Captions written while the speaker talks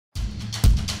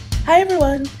Hi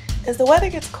everyone! As the weather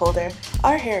gets colder,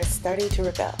 our hair is starting to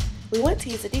rebel. We went to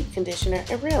use a deep conditioner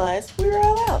and realized we were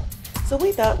all out. So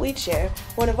we thought we'd share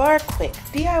one of our quick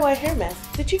DIY hair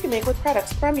masks that you can make with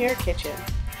products from your kitchen.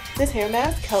 This hair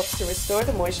mask helps to restore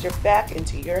the moisture back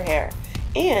into your hair,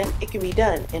 and it can be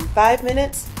done in 5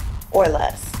 minutes or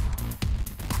less.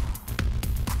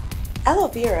 Aloe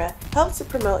vera helps to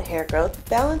promote hair growth,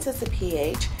 balances the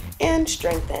pH, and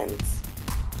strengthens.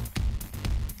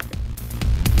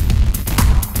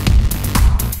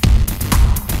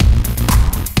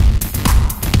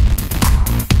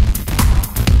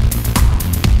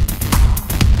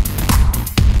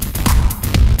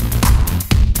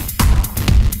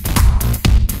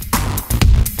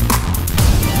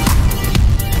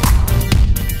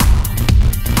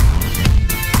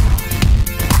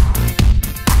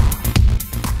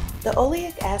 The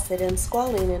oleic acid and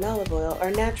squalene in olive oil are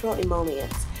natural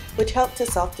emollients, which help to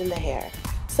soften the hair.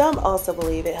 Some also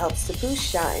believe it helps to boost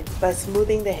shine by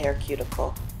smoothing the hair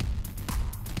cuticle.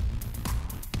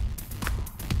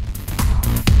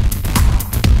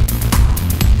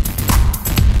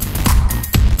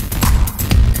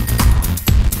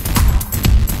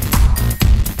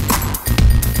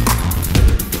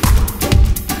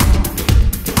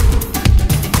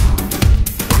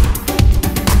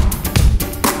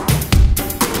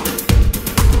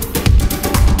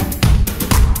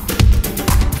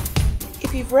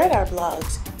 If you've read our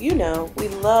blogs, you know we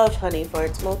love honey for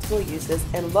its multiple uses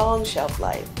and long shelf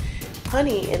life.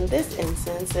 Honey in this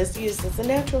instance is used as a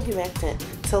natural humectant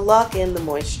to lock in the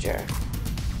moisture.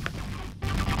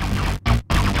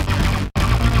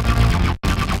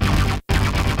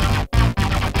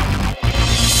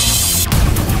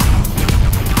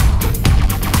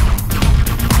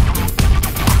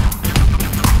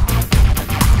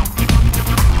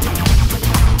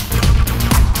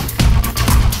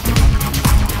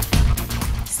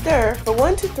 Stir for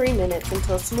 1 to 3 minutes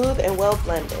until smooth and well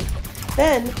blended.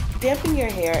 Then, dampen your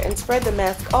hair and spread the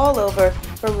mask all over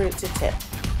from root to tip.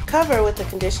 Cover with a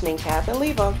conditioning cap and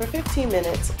leave on for 15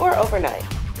 minutes or overnight.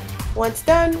 Once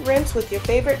done, rinse with your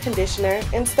favorite conditioner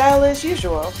and style as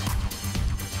usual.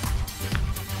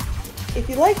 If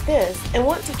you like this and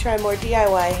want to try more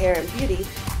DIY hair and beauty,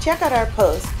 check out our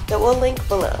post that we'll link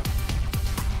below.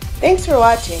 Thanks for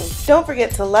watching. Don't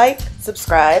forget to like,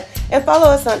 subscribe, and follow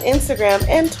us on Instagram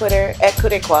and Twitter at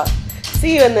COIFF.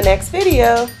 See you in the next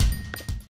video.